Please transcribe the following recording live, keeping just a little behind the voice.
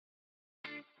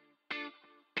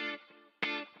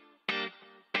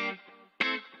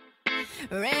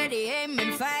Ready, aim,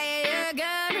 and fire your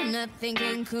gun. Nothing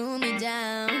can cool me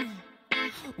down.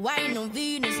 Wine on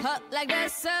Venus, hot like the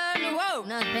sun. Whoa,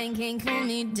 nothing can cool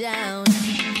me down.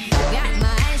 Got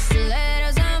my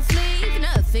stilettos on fleek.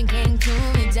 Nothing can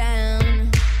cool me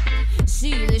down.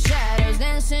 See the shadows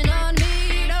dancing on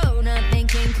me. No, nothing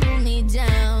can cool me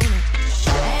down.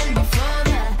 And before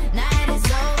the night is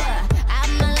over,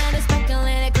 I'm a little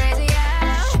speculating crazy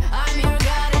out. I'm your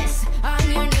goddess, on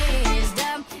your knees.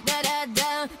 Down, da da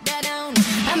down, da down.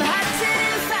 I'm hot to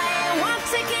the fire.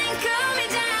 Water can cool me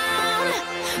down.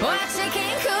 Water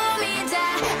can cool me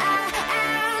down.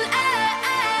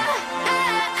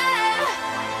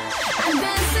 I'm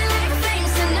dancing like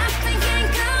flames and nothing can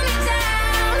cool me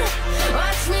down.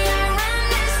 Watch me, I run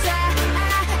this town.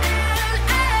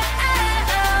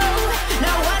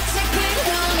 Now water can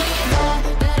cool me down.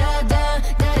 Da da da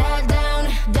down,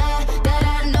 da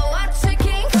da. No water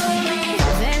can cool me.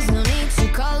 There's no need to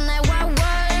call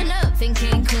 911. Nothing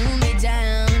can cool me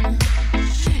down.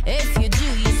 If you do,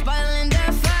 you're spoiling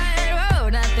the fire. Oh,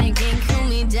 nothing can cool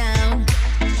me down.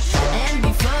 And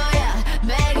before ya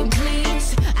begging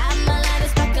please, I'm a little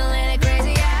speculating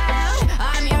crazy out.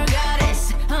 I'm your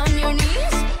goddess, on your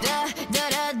knees. Da da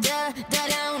da da da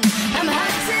down. I'm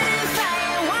hot to the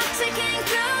fire. Water can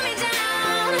cool me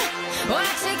down.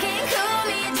 Water can cool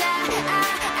me down.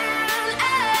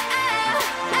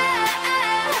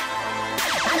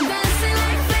 I'm dancing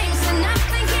like flames and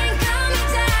nothing can cool me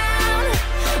down.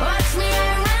 Watch me,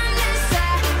 I run this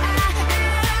town.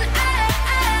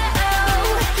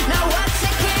 Now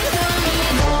water can cool me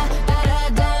down. Da da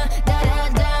da da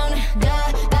down. Da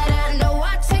da da. No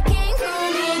water can cool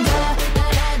me down. Da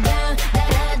da da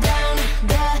da down.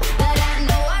 Da da da.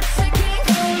 No water can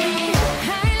cool me.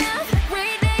 I love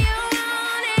way that you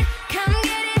want it. Come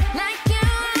get it like you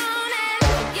want it.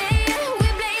 Yeah, yeah, we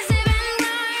blaze even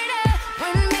brighter.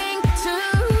 One being two.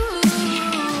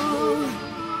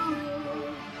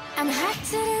 I'm hot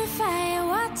to the fire.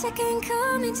 Water can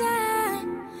cool me down.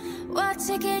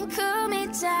 Water can cool me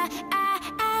down.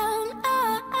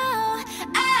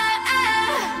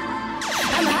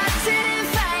 I'm hot to the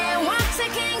fire. Water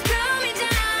can cool me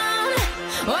down.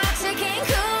 Water can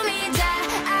cool me down.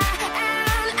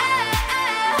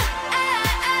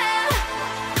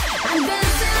 I'm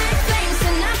dancing like flames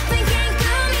and nothing can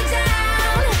cool me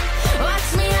down. Watch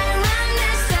me, I run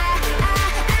this town.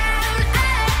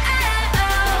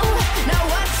 Now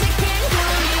water can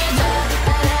cool me down.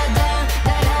 Da da da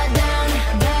da down.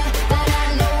 Da da da.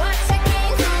 No water can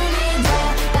cool me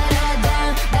down. Da da da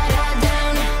da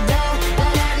down. Da da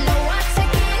da. No water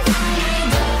can cool me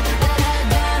down. Da da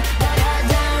da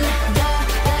down. Da da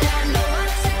da. No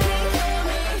water can cool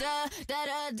me. Da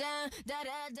da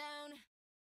da down.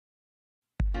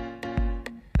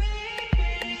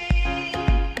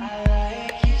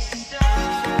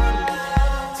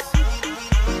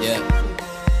 Yeah.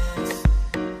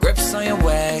 Grips on your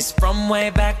waist from way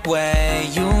back way.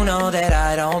 You know that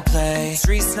I don't play.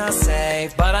 Streets not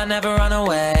safe, but I never run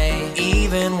away,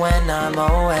 even when I'm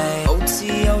away.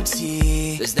 OT,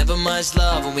 OT. There's never much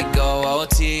love when we go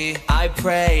OT. I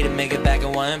pray to make it back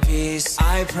in one piece.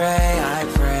 I pray, I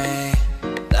pray.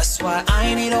 That's why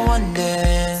I need a one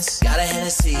dance. Got a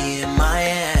Hennessy in my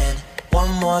hand.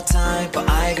 One more time, but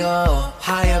I go.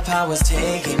 Higher powers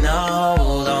taking a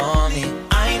hold on me.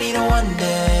 I need a one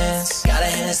dance. Got a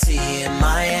Hennessy in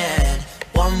my hand.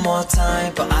 One more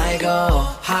time, but I go.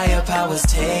 Higher powers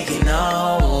taking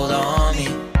a hold on me.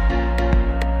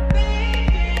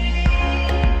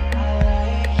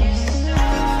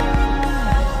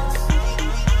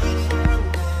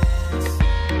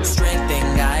 Strength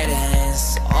and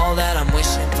guidance, all that I'm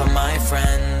wishing for my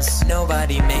friends.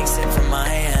 Nobody makes it from my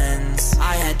ends.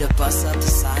 I had to bust up the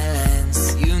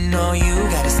silence. You know you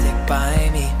gotta stick by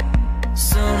me.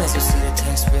 Soon as you see the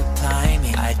text, reply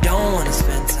me. I don't wanna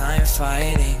spend time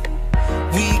fighting.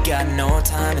 We got no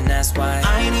time, and that's why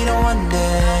I need a one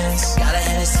dance. Got a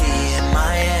Hennessy in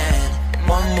my hand.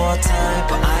 One more time,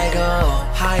 but I go.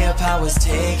 Higher powers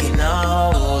taking a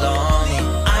hold on me.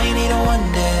 I need a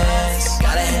one dance.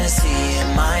 Got a Hennessy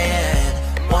in my hand.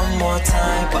 One more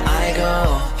time, but I go.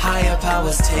 Higher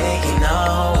powers taking a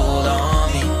hold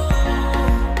on me.